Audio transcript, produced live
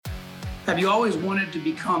Have you always wanted to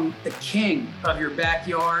become the king of your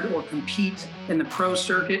backyard or compete in the pro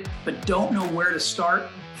circuit, but don't know where to start?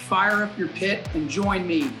 Fire up your pit and join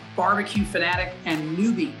me, barbecue fanatic and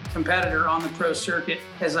newbie competitor on the pro circuit,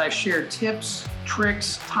 as I share tips,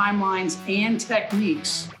 tricks, timelines, and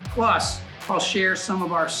techniques. Plus, I'll share some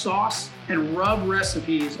of our sauce and rub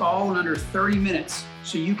recipes all in under 30 minutes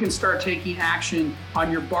so you can start taking action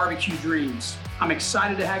on your barbecue dreams. I'm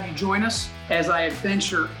excited to have you join us as I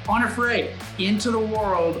adventure unafraid into the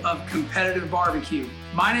world of competitive barbecue.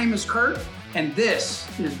 My name is Kurt, and this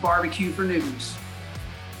is Barbecue for Newbies.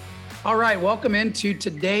 All right, welcome into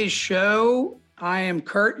today's show. I am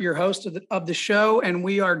Kurt, your host of the show, and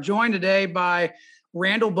we are joined today by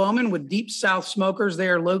Randall Bowman with Deep South Smokers. They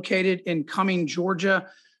are located in Cumming, Georgia.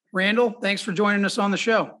 Randall, thanks for joining us on the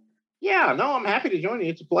show. Yeah, no, I'm happy to join you.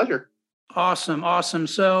 It's a pleasure. Awesome.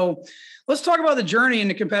 So let's talk about the journey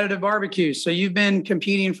into competitive barbecue. So you've been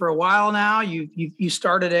competing for a while now. You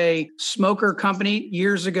started a smoker company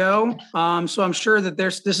years ago. So I'm sure that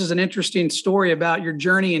this is an interesting story about your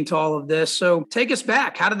journey into all of this. So take us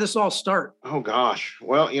back. How did this all start? Oh, gosh.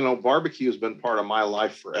 Well, barbecue has been part of my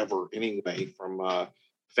life forever anyway, from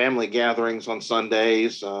family gatherings on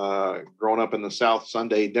Sundays. Growing up in the South,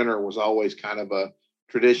 Sunday dinner was always kind of a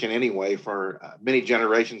tradition anyway for many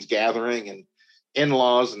generations gathering, and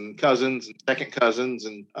in-laws and cousins and second cousins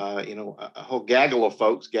and, a whole gaggle of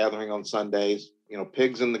folks gathering on Sundays,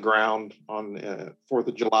 pigs in the ground on 4th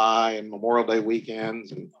of July and Memorial Day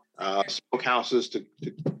weekends, and smokehouses to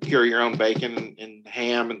cure your own bacon and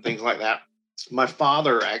ham and things like that. My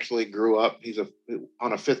father actually grew up, he's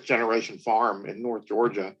on a 5th generation farm in North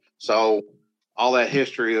Georgia. So all that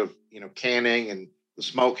history of, canning and the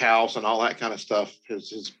smokehouse and all that kind of stuff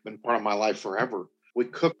has been part of my life forever. We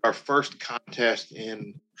cooked our first contest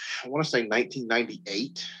in, I want to say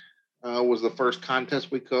 1998 was the first contest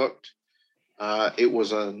we cooked. It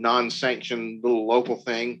was a non-sanctioned little local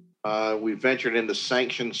thing. We ventured into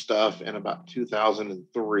sanctioned stuff in about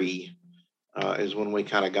 2003 is when we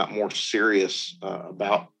kind of got more serious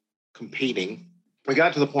about competing. We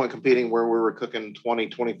got to the point competing where we were cooking 20,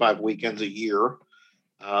 25 weekends a year.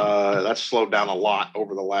 That's slowed down a lot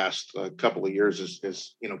over the last couple of years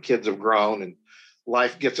as kids have grown and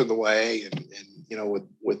life gets in the way, and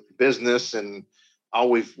with business and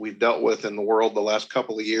all we've dealt with in the world the last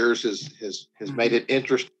couple of years has made it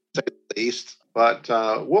interesting, to say the least. But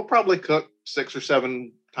we'll probably cook 6 or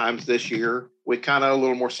 7 times this year. We kind of a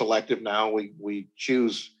little more selective now. We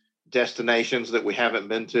choose destinations that we haven't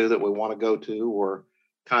been to that we want to go to, or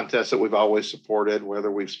contests that we've always supported,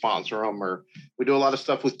 whether we sponsor them or we do a lot of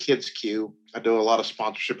stuff with Kids Q. I do a lot of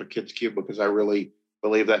sponsorship of Kids Q because I really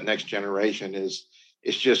believe that next generation it's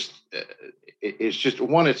just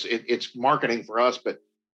one, it's marketing for us, but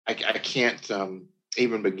I can't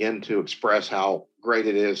even begin to express how great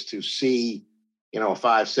it is to see, a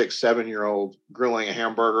 5, 6, 7-year-old grilling a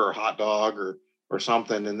hamburger or hot dog or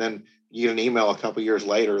something. And then you get an email a couple of years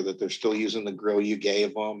later that they're still using the grill you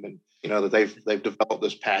gave them, and that they've developed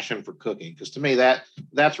this passion for cooking. Because to me,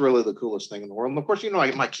 that's really the coolest thing in the world. And of course,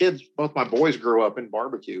 my kids, both my boys grew up in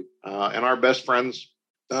barbecue, and our best friends,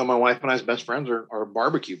 my wife and I's best friends are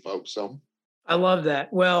barbecue folks. So I love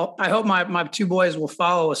that. Well, I hope my 2 boys will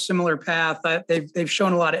follow a similar path. They've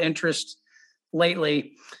shown a lot of interest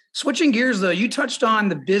lately. Switching gears, though, you touched on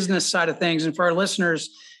the business side of things, and for our listeners,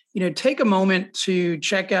 take a moment to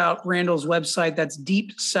check out Randall's website. That's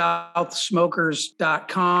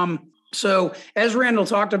deepsouthsmokers.com. So as Randall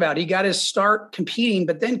talked about, he got his start competing,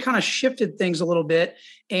 but then kind of shifted things a little bit,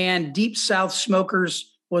 and Deep South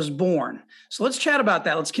Smokers was born. So let's chat about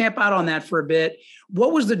that. Let's camp out on that for a bit.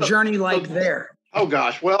 What was the journey like there? Oh,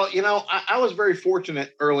 gosh. Well, I was very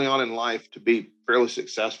fortunate early on in life to be fairly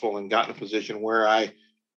successful and got in a position where I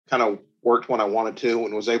kind of worked when I wanted to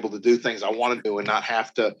and was able to do things I wanted to do and not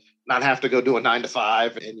have to go do a 9 to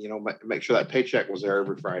 5 and, make sure that paycheck was there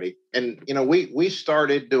every Friday. And, we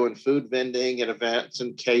started doing food vending and events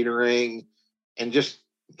and catering and just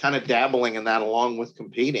kind of dabbling in that along with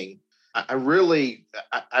competing. I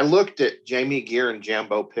looked at Jamie Gear and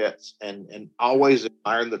Jambo Pitts and always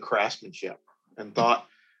admired the craftsmanship and thought,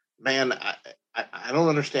 man, I don't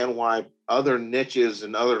understand why other niches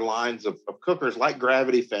and other lines of cookers like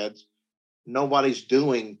Gravity Feds, nobody's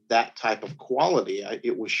doing that type of quality.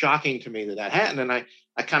 It was shocking to me that happened, and I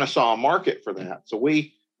kind of saw a market for that. So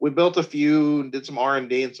we built a few and did some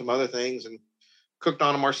R&D and some other things and cooked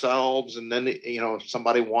on them ourselves. And then, if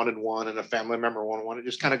somebody wanted one and a family member wanted one, it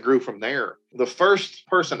just kind of grew from there. The first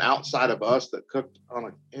person outside of us that cooked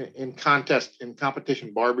in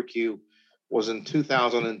competition barbecue was in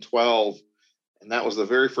 2012. And that was the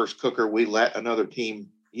very first cooker we let another team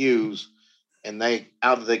use. And they,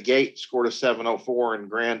 out of the gate, scored a 7.04 and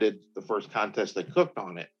granted the first contest they cooked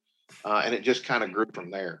on it. And it just kind of grew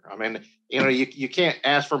from there. I mean, you can't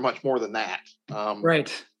ask for much more than that.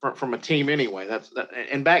 Right. From a team anyway.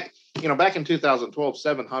 And back in 2012,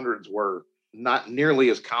 700s were not nearly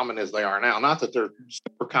as common as they are now. Not that they're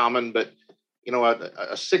super common, but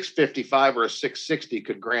a 655 or a 660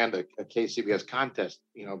 could grant a KCBS contest,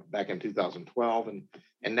 back in 2012.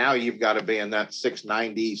 And now you've got to be in that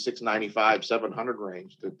 690, 695, 700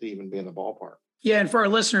 range to even be in the ballpark. Yeah. And for our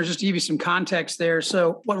listeners, just to give you some context there.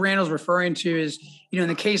 So what Randall's referring to is, in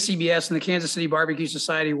the KCBS and the Kansas City Barbecue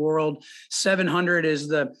Society world, 700 is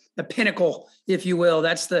the pinnacle, if you will.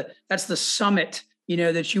 That's the summit,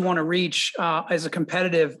 that you want to reach as a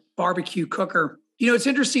competitive barbecue cooker. It's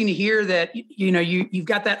interesting to hear that, you've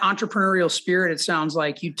got that entrepreneurial spirit. It sounds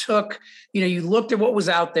like you took, you looked at what was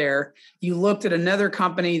out there. You looked at another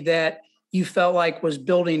company that you felt like was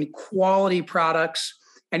building quality products.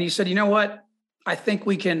 And you said, you know what, I think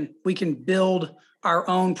we can build our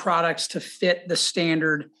own products to fit the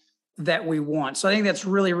standard that we want. So I think that's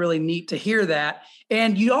really, really neat to hear that.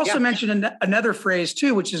 And you also mentioned another phrase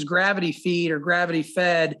too, which is gravity feed or gravity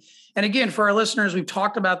fed. And again, for our listeners, we've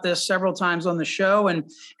talked about this several times on the show. And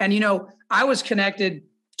I was connected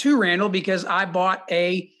to Randall because I bought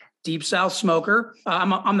a Deep South smoker.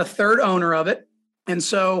 I'm the third owner of it. And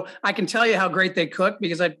so I can tell you how great they cook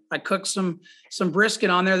because I cooked some brisket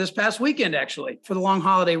on there this past weekend, actually, for the long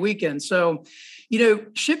holiday weekend. So,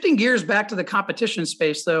 shifting gears back to the competition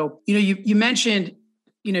space, though, you mentioned,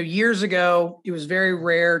 years ago, it was very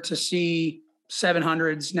rare to see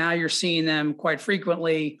 700s. Now you're seeing them quite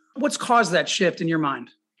frequently. What's caused that shift in your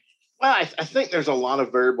mind? Well, I think there's a lot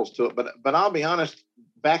of variables to it, but I'll be honest,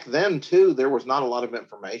 back then too, there was not a lot of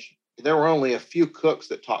information. There were only a few cooks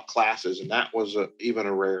that taught classes, and that was even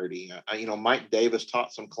a rarity. Mike Davis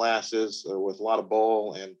taught some classes with a lot of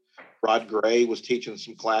bull, and Rod Gray was teaching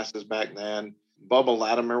some classes back then. Bubba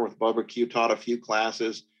Latimer with BBQ taught a few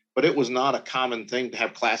classes, but it was not a common thing to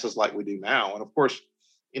have classes like we do now. And of course,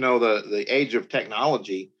 the age of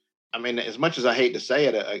technology, I mean, as much as I hate to say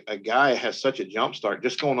it, a guy has such a jump start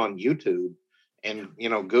just going on YouTube and,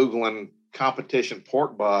 Googling competition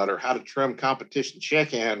pork butt or how to trim competition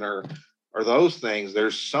chicken or those things.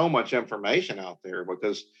 There's so much information out there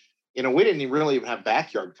because, we didn't really even have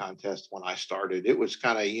backyard contests when I started. It was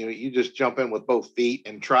kind of, you just jump in with both feet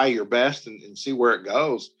and try your best and see where it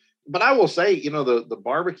goes. But I will say, the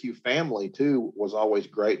barbecue family too was always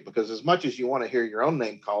great because as much as you want to hear your own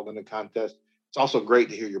name called in a contest, it's also great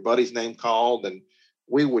to hear your buddy's name called. And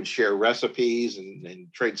we would share recipes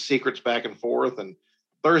and trade secrets back and forth. And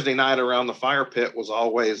Thursday night around the fire pit was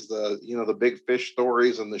always the big fish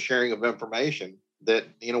stories and the sharing of information that,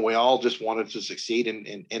 we all just wanted to succeed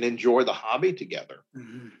and enjoy the hobby together.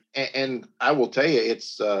 Mm-hmm. And I will tell you,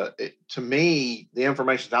 it's to me, the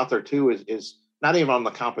information out there too is not even on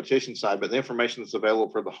the competition side, but the information that's available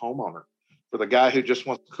for the homeowner, for the guy who just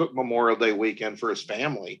wants to cook Memorial Day weekend for his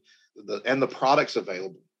family, and the products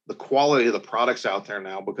available, the quality of the products out there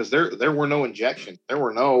now, because there were no injections. There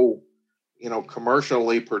were no,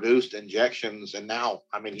 commercially produced injections. And now,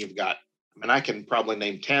 I mean, I can probably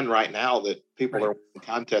name 10 right now that people are winning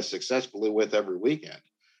contests successfully with every weekend.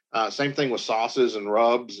 Same thing with sauces and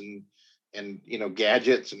rubs and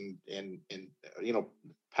gadgets and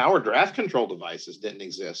power draft control devices didn't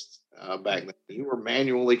exist back then. You were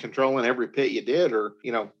manually controlling every pit you did, or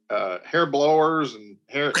hair blowers and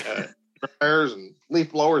hair dryers and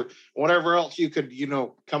leaf blowers, whatever else you could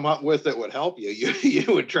come up with that would help you.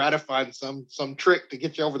 You would try to find some trick to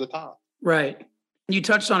get you over the top. Right. You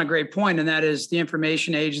touched on a great point, and that is the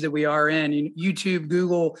information age that we are in. YouTube,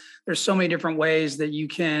 Google, there's so many different ways that you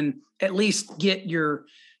can at least get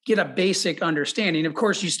a basic understanding. Of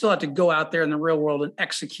course, you still have to go out there in the real world and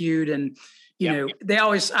execute. And,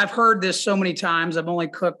 I've heard this so many times. I've only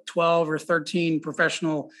cooked 12 or 13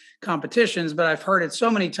 professional competitions, but I've heard it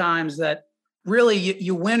so many times that really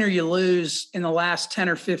you win or you lose in the last 10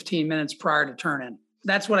 or 15 minutes prior to turn-in.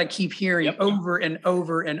 That's what I keep hearing over and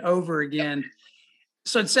over and over again.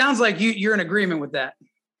 So it sounds like you're in agreement with that.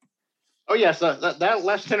 Oh yes, that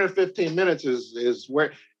last 10 or 15 minutes is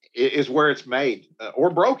where it's made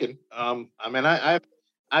or broken.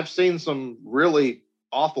 I've seen some really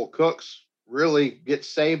awful cooks really get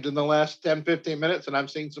saved in the last 10, 15 minutes, and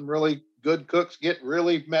I've seen some really good cooks get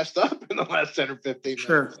really messed up in the last 10 or 15 minutes.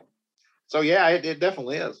 Sure. So yeah, it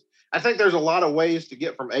definitely is. I think there's a lot of ways to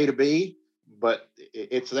get from A to B, but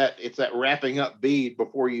it's that wrapping up B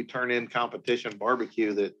before you turn in competition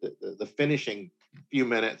barbecue that the finishing few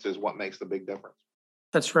minutes is what makes the big difference.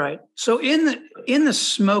 That's right. So in the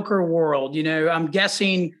smoker world, I'm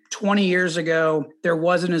guessing 20 years ago, there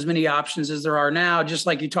wasn't as many options as there are now. Just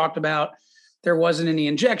like you talked about, there wasn't any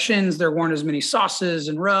injections, there weren't as many sauces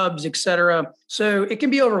and rubs, et cetera. So it can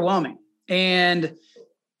be overwhelming. And,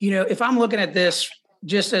 if I'm looking at this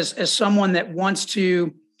just as someone that wants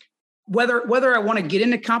to, whether I want to get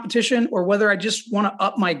into competition or whether I just want to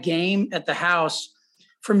up my game at the house,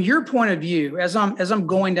 from your point of view, as I'm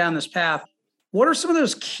going down this path, what are some of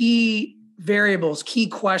those key variables, key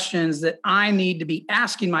questions that I need to be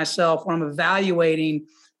asking myself when I'm evaluating,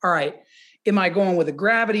 all right, am I going with a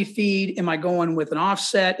gravity feed? Am I going with an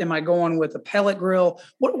offset? Am I going with a pellet grill?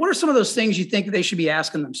 What are some of those things you think that they should be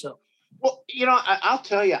asking themselves? Well, I'll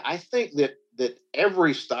tell you, I think that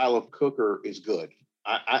every style of cooker is good.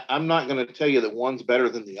 I'm not going to tell you that one's better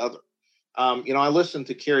than the other. I listened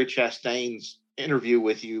to Kerry Chastain's interview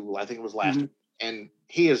with you, I think it was last week, and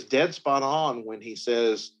he is dead spot on when he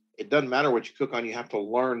says it doesn't matter what you cook on, you have to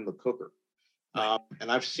learn the cooker.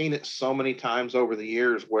 And I've seen it so many times over the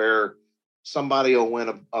years where somebody will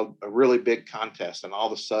win a really big contest, and all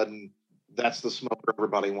of a sudden that's the smoker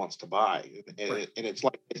everybody wants to buy. And it's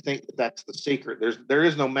like, I think that's the secret. There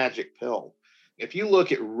is no magic pill. If you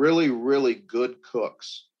look at really, really good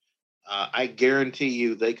cooks, I guarantee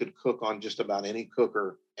you they could cook on just about any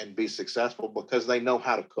cooker and be successful because they know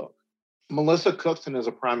how to cook. Melissa Cookson is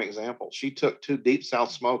a prime example. She took 2 Deep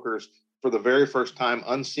South smokers for the very first time,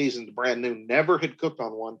 unseasoned, brand new, never had cooked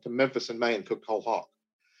on one, to Memphis in May and cooked whole hog.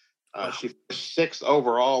 Wow. She finished 6th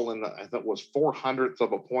overall, and I think was 0.04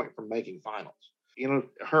 of a point from making finals.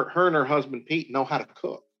 Her and her husband Pete know how to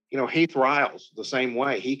cook. Heath Riles the same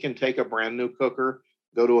way. He can take a brand new cooker,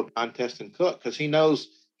 go to a contest and cook because he knows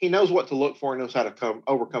what to look for and knows how to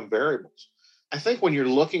overcome variables. I think when you're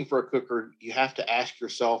looking for a cooker, you have to ask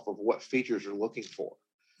yourself of what features you're looking for.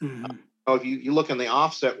 Mm-hmm. If you look in the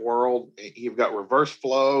offset world, you've got reverse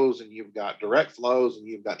flows and you've got direct flows and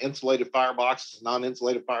you've got insulated fireboxes,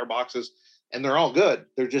 non-insulated fireboxes, and they're all good.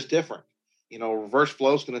 They're just different. Reverse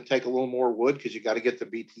flow is going to take a little more wood because you got to get the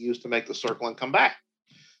BTUs to make the circle and come back.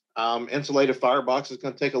 Insulated firebox is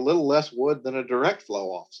going to take a little less wood than a direct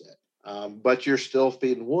flow offset. But you're still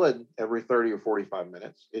feeding wood every 30 or 45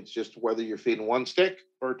 minutes. It's just whether you're feeding 1 stick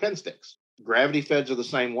or 10 sticks. Gravity feds are the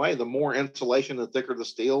same way. The more insulation, the thicker the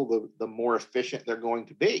steel, the more efficient they're going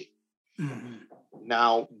to be. Mm-hmm.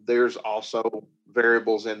 Now, there's also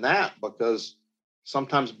variables in that because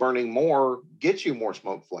sometimes burning more gets you more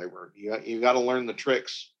smoke flavor. You got to learn the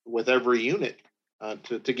tricks with every unit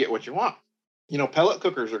to get what you want. Pellet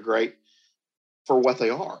cookers are great for what they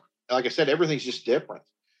are. Like I said, everything's just different.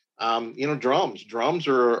 Drums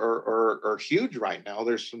are huge right now.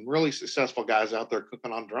 There's some really successful guys out there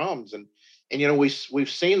cooking on drums. And we've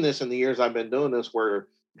seen this in the years I've been doing this, where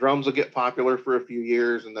drums will get popular for a few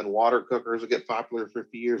years and then water cookers will get popular for a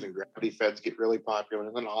few years and gravity feds get really popular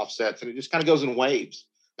and then offsets. And it just kind of goes in waves.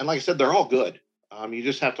 And like I said, they're all good. You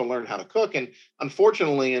just have to learn how to cook. And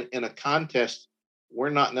unfortunately, in a contest, we're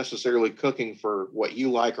not necessarily cooking for what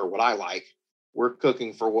you like or what I like. We're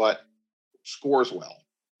cooking for what scores well.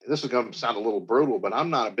 This is going to sound a little brutal, but I'm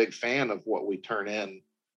not a big fan of what we turn in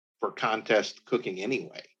for contest cooking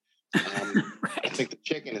anyway. Right. I think the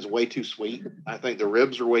chicken is way too sweet. I think the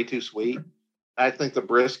ribs are way too sweet. I think the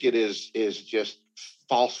brisket is just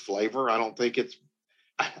false flavor. I don't think it's,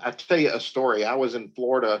 I'll tell you a story. I was in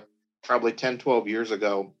Florida probably 10, 12 years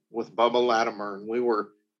ago with Bubba Latimer, and we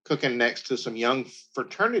were cooking next to some young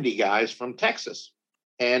fraternity guys from Texas.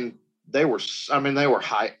 And they were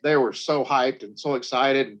hyped. They were so hyped and so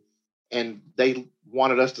excited, and they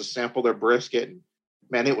wanted us to sample their brisket. And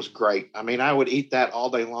man, it was great. I would eat that all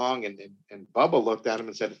day long. And Bubba looked at him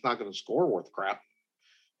and said, "It's not going to score worth crap."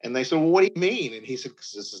 And they said, "Well, what do you mean?" And he said,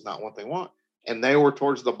 "Because this is not what they want." And they were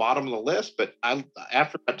towards the bottom of the list. But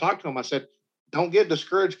after I talked to him, I said, "Don't get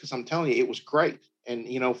discouraged, because I'm telling you, it was great." And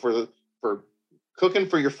for cooking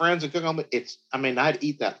for your friends and cooking on it, I'd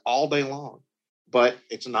eat that all day long. But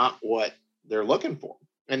it's not what they're looking for.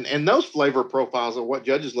 And those flavor profiles of what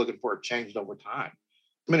judges looking for have changed over time.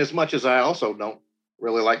 As much as I also don't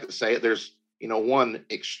really like to say it, there's, one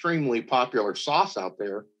extremely popular sauce out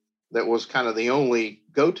there that was kind of the only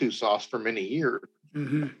go-to sauce for many years.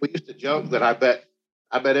 Mm-hmm. We used to joke that I bet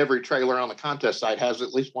every trailer on the contest site has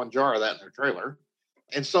at least one jar of that in their trailer.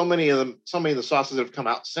 And so many of the sauces that have come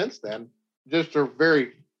out since then just are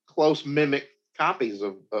very close mimic copies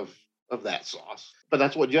of that sauce. But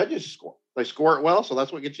that's what judges score. They score it well, so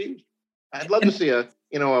that's what gets used. I'd love to see a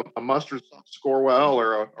mustard sauce score well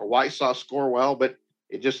or a white sauce score well, but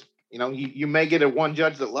it just, you may get one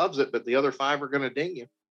judge that loves it, but the other 5 are going to ding you.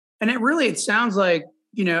 And it sounds like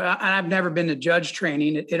I've never been to judge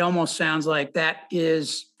training. It almost sounds like that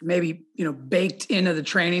is maybe, baked into the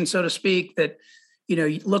training, so to speak, that,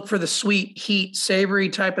 you look for the sweet, heat, savory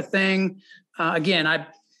type of thing. Again,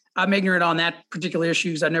 I'm ignorant on that particular issue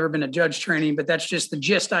because I've never been to judge training, but that's just the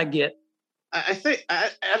gist I get. I think I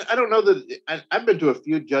don't know that I've been to a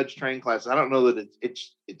few judge training classes. I don't know that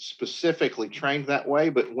it's specifically trained that way,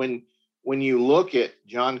 but when you look at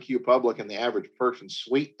John Q. Public and the average person,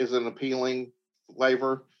 sweet is an appealing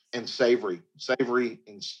flavor, and savory,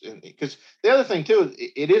 and because the other thing too is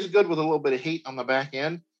it is good with a little bit of heat on the back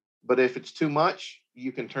end, but if it's too much,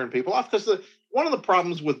 you can turn people off. Because one of the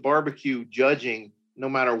problems with barbecue judging, no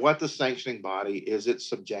matter what the sanctioning body is, it's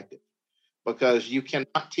subjective. Because you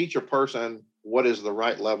cannot teach a person what is the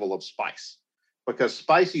right level of spice, because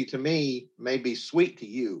spicy to me may be sweet to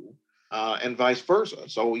you, and vice versa.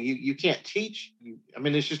 So you can't teach.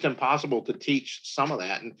 It's just impossible to teach some of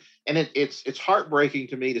that, and it's heartbreaking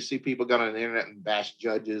to me to see people go on the internet and bash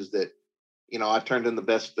judges that, I turned in the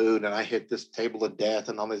best food and I hit this table of death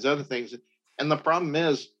and all these other things. And the problem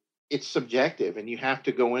is it's subjective, and you have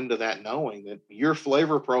to go into that knowing that your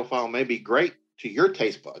flavor profile may be great to your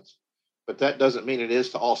taste buds, but that doesn't mean it is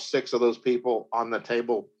to all 6 of those people on the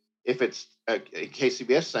table if it's a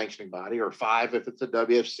KCBS sanctioning body, or 5 if it's a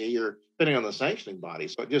WFC, or depending on the sanctioning body.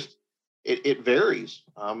 So it varies.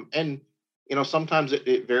 And sometimes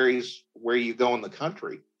it varies where you go in the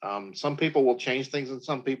country. Some people will change things and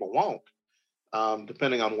some people won't,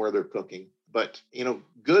 depending on where they're cooking. But,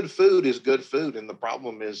 good food is good food. And the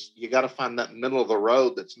problem is you got to find that middle of the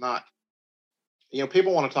road that's not,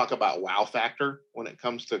 people want to talk about wow factor when it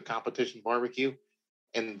comes to competition barbecue.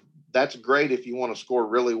 And that's great if you want to score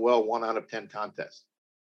really well 1 out of 10 contests,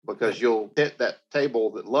 because you'll hit that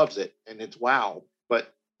table that loves it and it's wow.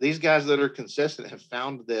 But these guys that are consistent have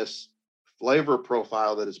found this flavor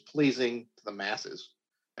profile that is pleasing to the masses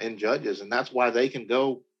and judges. And that's why they can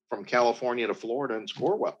go from California to Florida and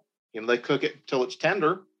score well. They cook it till it's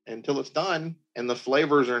tender, until it's done, and the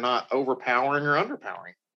flavors are not overpowering or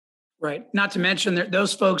underpowering. Right. Not to mention that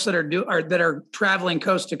those folks that are traveling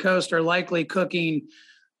coast to coast are likely cooking,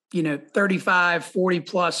 35, 40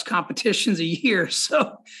 plus competitions a year.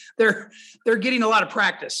 So they're getting a lot of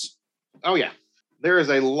practice. Oh yeah. There is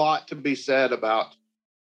a lot to be said about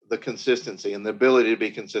the consistency and the ability to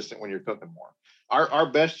be consistent when you're cooking more.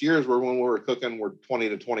 Our best years were when we were cooking 20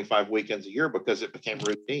 to 25 weekends a year, because it became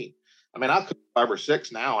routine. I'll cook 5 or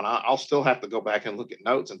 6 now, and I'll still have to go back and look at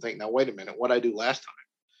notes and think, now, wait a minute, what did I do last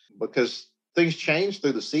time? Because things change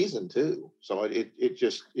through the season too. So it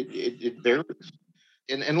varies.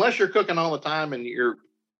 And unless you're cooking all the time and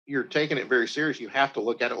you're taking it very serious, you have to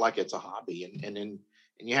look at it like it's a hobby, and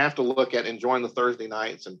you have to look at enjoying the Thursday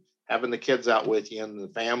nights and having the kids out with you and the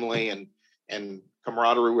family and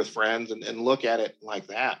camaraderie with friends, and look at it like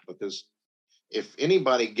that. Because if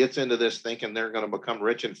anybody gets into this thinking they're going to become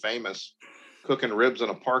rich and famous cooking ribs in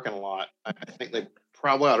a parking lot, I think they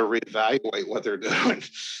probably ought to reevaluate what they're doing.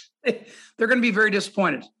 They're going to be very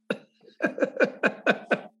disappointed.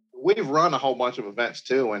 We've run a whole bunch of events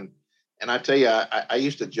too. And I tell you, I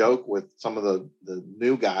used to joke with some of the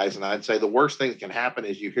new guys, and I'd say the worst thing that can happen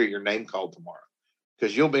is you hear your name called tomorrow,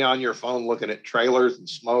 because you'll be on your phone looking at trailers and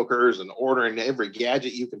smokers and ordering every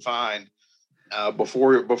gadget you can find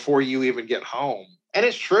before you even get home. And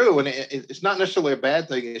it's true. And it's not necessarily a bad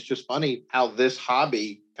thing. It's just funny how this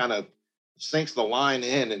hobby kind of sinks the line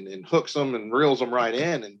in and hooks them and reels them right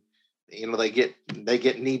in. And, they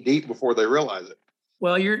get knee deep before they realize it.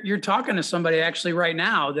 Well, you're talking to somebody actually right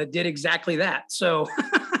now that did exactly that. So,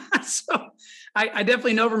 I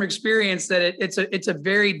definitely know from experience that it's a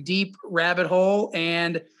very deep rabbit hole,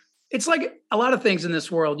 and it's like a lot of things in this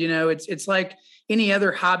world. It's like any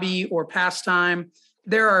other hobby or pastime.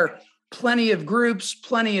 There are plenty of groups,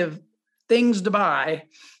 plenty of things to buy,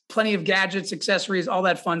 plenty of gadgets, accessories, all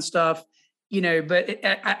that fun stuff. But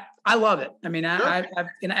I love it. Sure.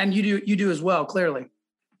 And you do as well, clearly.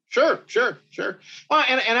 Sure. Well,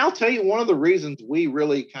 and I'll tell you, one of the reasons we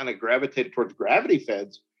really kind of gravitated towards gravity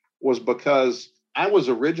feds was because I was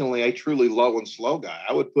originally a truly low and slow guy.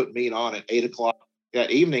 I would put meat on at 8:00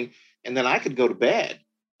 that evening, and then I could go to bed,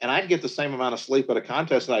 and I'd get the same amount of sleep at a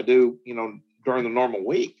contest that I do, during the normal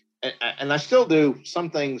week. And I still do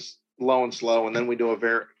some things low and slow, and then we do a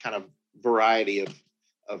very kind of variety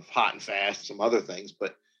of hot and fast, some other things.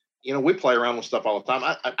 But we play around with stuff all the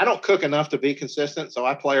time. I don't cook enough to be consistent, so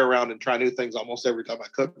I play around and try new things almost every time I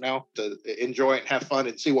cook now to enjoy it and have fun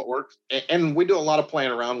and see what works. And we do a lot of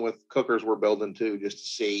playing around with cookers we're building too,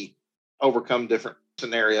 just to overcome different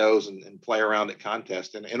scenarios and play around at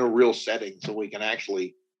contests in a real setting, so we can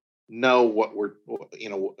actually know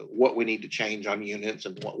what we need to change on units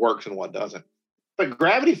and what works and what doesn't. But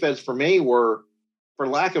gravity feds for me were, for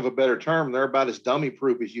lack of a better term, they're about as dummy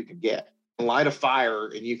proof as you can get. Light a fire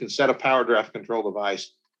and you can set a power draft control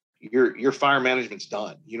device. Your fire management's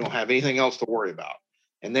done. You don't have anything else to worry about.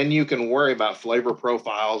 And then you can worry about flavor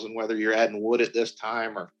profiles and whether you're adding wood at this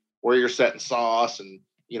time or where you're setting sauce and,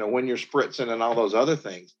 when you're spritzing and all those other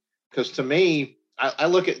things. Because to me, I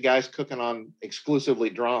look at guys cooking on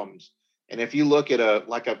exclusively drums. And if you look at a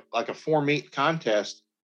 4-meat contest,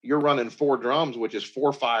 you're running 4 drums, which is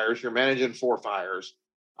 4 fires. You're managing 4 fires,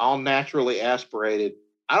 all naturally aspirated.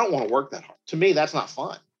 I don't want to work that hard. To me, that's not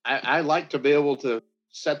fun. I like to be able to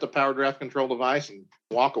set the power draft control device and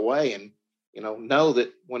walk away and, know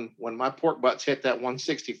that when my pork butts hit that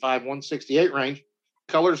 165, 168 range,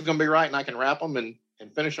 colors are going to be right and I can wrap them and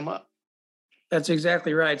finish them up. That's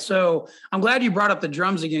exactly right. So I'm glad you brought up the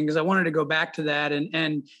drums again, because I wanted to go back to that.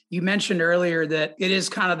 And you mentioned earlier that it is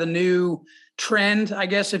kind of the new trend, I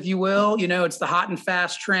guess, if you will. It's the hot and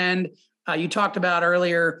fast trend. You talked about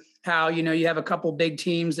earlier how, you have a couple big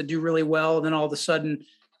teams that do really well. And then all of a sudden,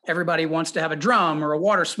 everybody wants to have a drum or a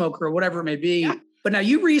water smoker or whatever it may be. Yeah. But now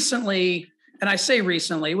you recently, and I say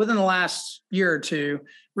recently, within the last year or two,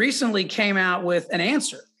 recently came out with an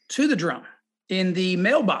answer to the drum in the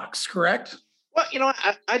mailbox, correct? Well,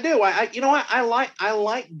 I do. I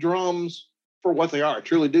like drums for what they are. I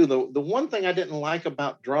truly do. The one thing I didn't like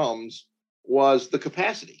about drums was the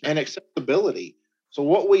capacity and accessibility. So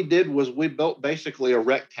what we did was we built basically a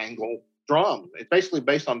rectangle drum. It's basically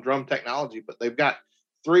based on drum technology, but they've got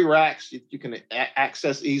 3 racks you can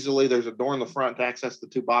access easily. There's a door in the front to access the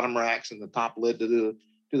 2 bottom racks and the top lid to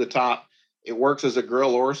the top. It works as a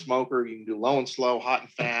grill or a smoker. You can do low and slow, hot and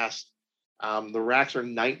fast. The racks are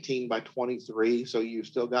 19 by 23, so you've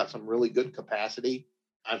still got some really good capacity.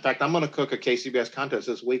 In fact, I'm going to cook a KCBS contest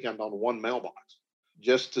this weekend on 1 mailbox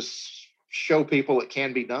just to show people it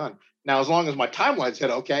can be done. Now, as long as my timeline's hit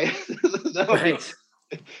okay, right.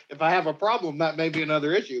 If I have a problem, that may be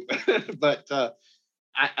another issue. But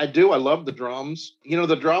I love the drums.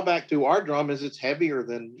 The drawback to our drum is it's heavier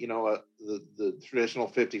than, the traditional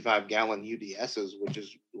 55-gallon UDSs,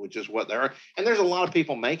 which is what they are. And there's a lot of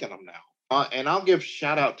people making them now. And I'll give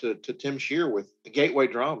shout out to Tim Shear with the Gateway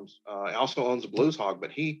Drums. He also owns a Blues Hog,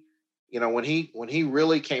 but he, when he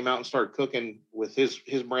really came out and started cooking with his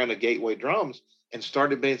brand of Gateway Drums and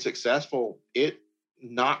started being successful, it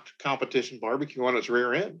knocked competition barbecue on its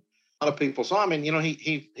rear end. A lot of people saw him, and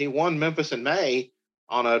he won Memphis in May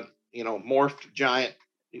on a morphed giant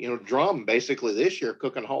drum basically this year,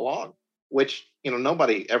 cooking whole hog, which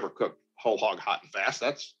nobody ever cooked whole hog hot and fast.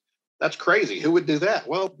 That's crazy. Who would do that?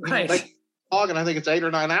 Well, right. Hog, and I think it's 8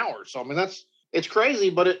 or 9 hours. So, I mean, it's crazy,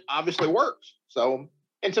 but it obviously works. So,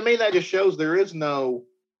 and to me, that just shows there is no,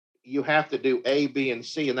 you have to do A, B, and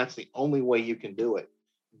C, and that's the only way you can do it.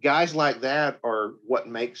 Guys like that are what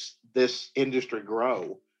makes this industry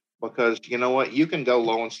grow, because you know what? You can go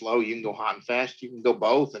low and slow, you can go hot and fast, you can go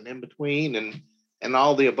both and in between and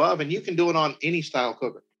all the above, and you can do it on any style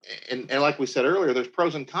cooker. And like we said earlier, there's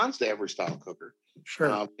pros and cons to every style cooker.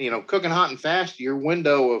 Sure. Cooking hot and fast, your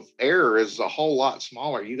window of error is a whole lot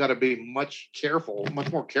smaller. You got to be much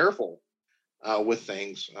more careful with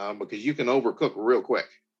things because you can overcook real quick.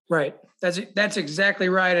 Right. That's exactly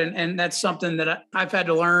right. And that's something that I've had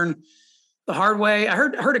to learn the hard way. I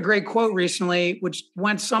heard a great quote recently, which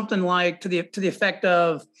went something like to the effect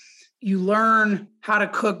of, you learn how to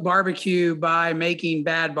cook barbecue by making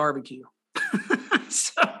bad barbecue.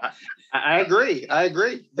 So, I agree.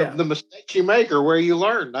 The mistakes you make are where you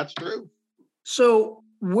learn. That's true. So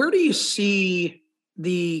where do you see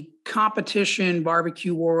the competition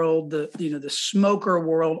barbecue world, the smoker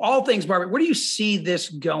world, all things barbecue? Where do you see this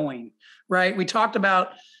going? Right. We talked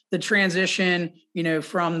about the transition,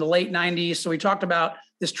 from the late 90s. So we talked about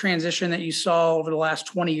this transition that you saw over the last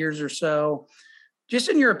 20 years or so. Just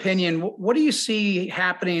in your opinion, what do you see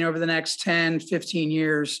happening over the next 10, 15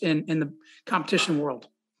 years in the competition world?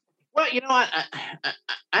 Well,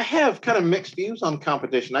 I have kind of mixed views on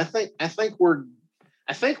competition. I think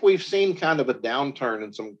we've seen kind of a downturn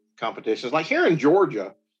in some competitions. Like here in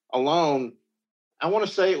Georgia alone, I want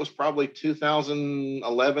to say it was probably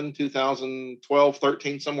 2011, 2012,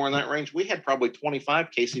 13, somewhere in that range. We had probably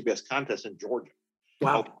 25 KCBS contests in Georgia.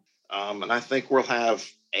 Wow. And I think we'll have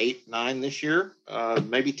 8, 9 this year,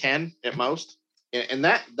 maybe 10 at most. And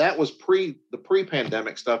that was the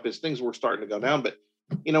pre-pandemic stuff, as things were starting to go down. But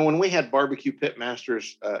when we had Barbecue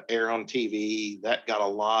Pitmasters air on TV, that got a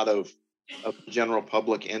lot of general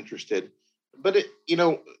public interested. But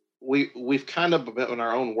we've kind of been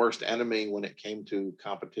our own worst enemy when it came to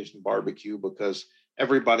competition barbecue, because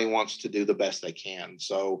everybody wants to do the best they can.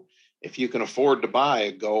 So if you can afford to buy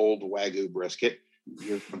a gold Wagyu brisket,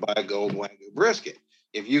 you're going to buy a gold Wagyu brisket.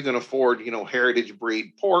 If you can afford, heritage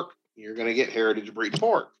breed pork, you're going to get heritage breed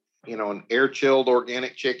pork. An air chilled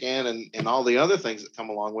organic chicken and all the other things that come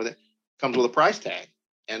along with it comes with a price tag.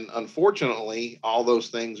 And unfortunately, all those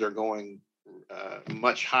things are going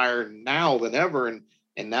much higher now than ever.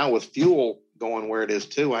 And now with fuel going where it is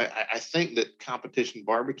too, I think that competition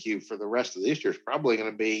barbecue for the rest of this year is probably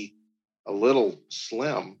going to be a little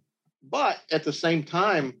slim. But at the same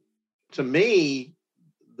time, to me,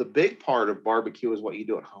 the big part of barbecue is what you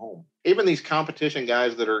do at home. Even these competition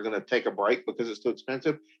guys that are going to take a break because it's too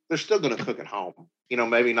expensive, they're still going to cook at home.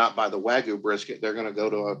 Maybe not buy the Wagyu brisket. They're going to go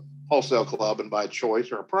to a wholesale club and buy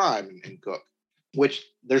Choice or a Prime and cook, which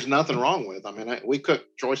there's nothing wrong with. I mean, we cook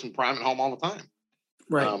Choice and Prime at home all the time.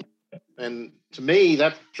 Right. And to me,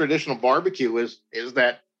 that traditional barbecue is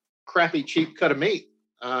that crappy, cheap cut of meat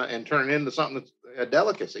and turn it into something that's a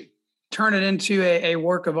delicacy. Turn it into a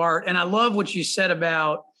work of art. And I love what you said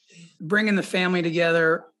about bringing the family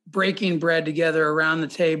together, breaking bread together around the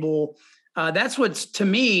table. That's one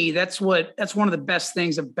of the best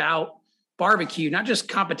things about barbecue, not just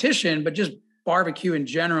competition, but just barbecue in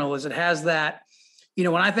general, is it has that,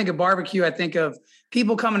 when I think of barbecue, I think of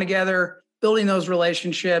people coming together, building those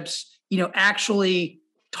relationships, actually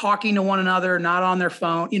talking to one another, not on their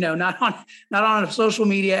phone, not on a social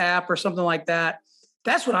media app or something like that.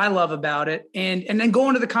 That's what I love about it. And then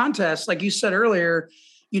going to the contest, like you said earlier,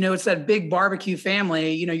 it's that big barbecue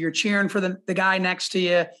family, you're cheering for the guy next to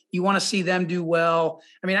you. You want to see them do well.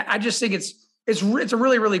 I mean, I just think it's a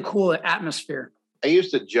really, really cool atmosphere. I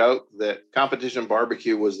used to joke that competition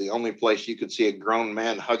barbecue was the only place you could see a grown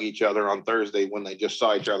man hug each other on Thursday when they just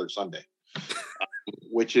saw each other Sunday,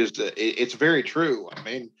 which is, it's very true. I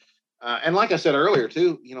mean, and like I said earlier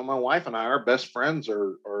too, my wife and I, our best friends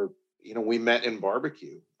are we met in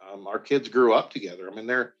barbecue. Our kids grew up together. I mean,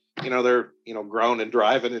 they're grown and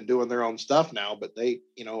driving and doing their own stuff now, but they,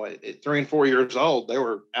 at 3 and 4 years old, they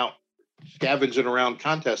were out scavenging around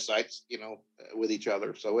contest sites, with each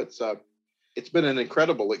other. So it's been an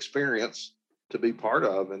incredible experience to be part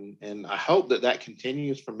of. And I hope that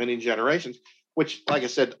continues for many generations, which, like I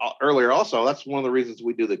said earlier, also, that's one of the reasons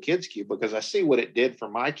we do the Kids Cube, because I see what it did for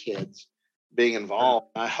my kids being involved.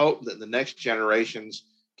 I hope that the next generations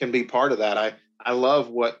can be part of that. I love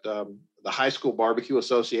what the high school barbecue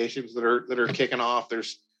associations that are kicking off.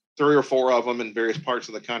 There's 3 or 4 of them in various parts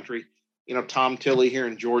of the country. Tom Tilley here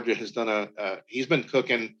in Georgia has done he's been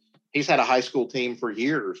cooking. He's had a high school team for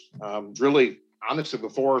years. Really, honestly,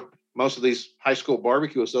 before most of these high school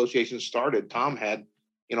barbecue associations started, Tom had,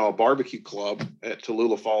 a barbecue club at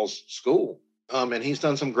Tallulah Falls School. And he's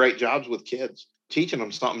done some great jobs with kids, teaching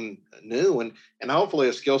them something new and hopefully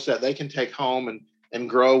a skill set they can take home and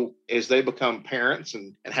grow as they become parents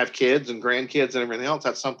and have kids and grandkids and everything else.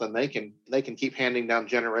 That's something they can keep handing down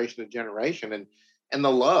generation to generation. And the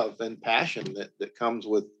love and passion that comes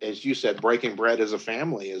with, as you said, breaking bread as a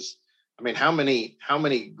family is, I mean, how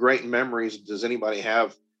many great memories does anybody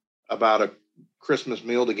have about a Christmas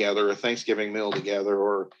meal together, a Thanksgiving meal together,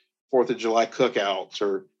 or 4th of July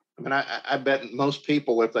cookouts? I bet most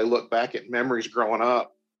people, if they look back at memories growing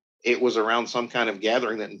up, it was around some kind of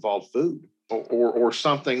gathering that involved food or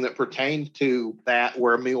something that pertained to that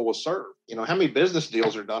where a meal was served. How many business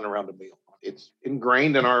deals are done around a meal? It's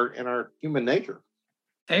ingrained in our human nature.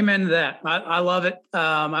 Amen to that. I love it.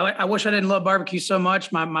 I wish I didn't love barbecue so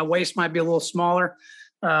much. My waist might be a little smaller,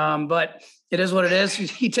 but it is what it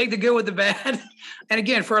is. You take the good with the bad. And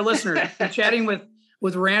again, for our listeners, I'm chatting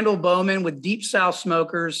with Randall Bowman with Deep South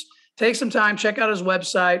Smokers. Take some time, check out his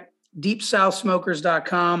website,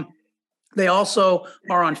 deepsouthsmokers.com. They also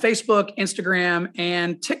are on Facebook, Instagram,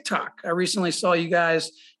 and TikTok. I recently saw you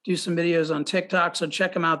guys do some videos on TikTok, so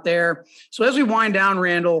check them out there. So as we wind down,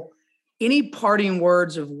 Randall, any parting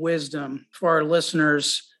words of wisdom for our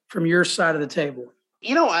listeners from your side of the table?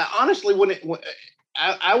 Honestly,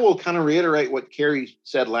 I will kind of reiterate what Carrie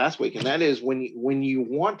said last week, and that is when you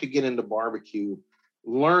want to get into barbecue,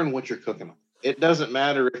 learn what you're cooking on. It doesn't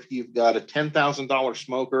matter if you've got a $10,000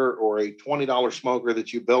 smoker or a $20 smoker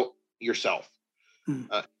that you built yourself.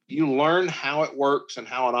 You learn how it works and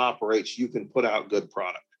how it operates. You can put out good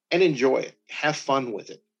product and enjoy it. Have fun with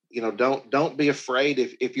it. Don't be afraid.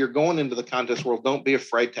 If you're going into the contest world, don't be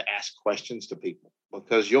afraid to ask questions to people,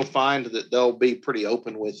 because you'll find that they'll be pretty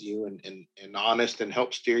open with you and honest and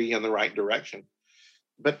help steer you in the right direction.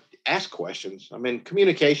 But ask questions. I mean,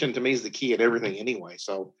 communication to me is the key at everything anyway.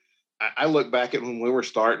 So I look back at when we were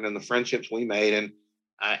starting and the friendships we made, and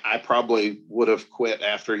I probably would have quit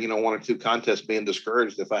after, 1 or 2 contests being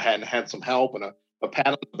discouraged if I hadn't had some help and a pat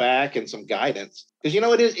on the back and some guidance.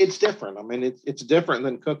 Because, it's different. I mean, it's different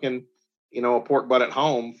than cooking, a pork butt at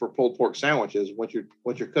home for pulled pork sandwiches. What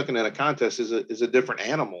you're cooking in a contest is a different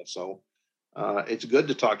animal. So it's good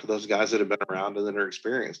to talk to those guys that have been around and that are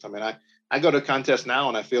experienced. I mean, I go to a contest now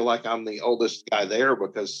and I feel like I'm the oldest guy there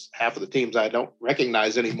because half of the teams I don't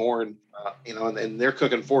recognize anymore. And, and they're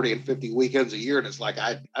cooking 40 and 50 weekends a year. And it's like,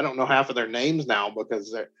 I don't know half of their names now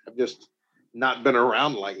because I've just not been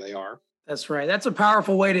around like they are. That's right. That's a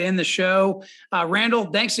powerful way to end the show. Randall,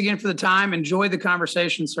 thanks again for the time. Enjoy the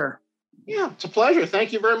conversation, sir. Yeah, it's a pleasure.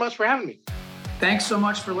 Thank you very much for having me. Thanks so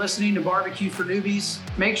much for listening to Barbecue for Newbies.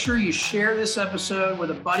 Make sure you share this episode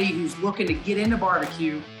with a buddy who's looking to get into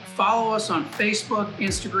barbecue. Follow us on Facebook,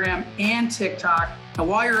 Instagram, and TikTok. And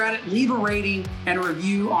while you're at it, leave a rating and a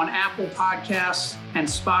review on Apple Podcasts and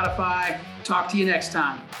Spotify. Talk to you next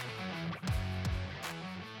time.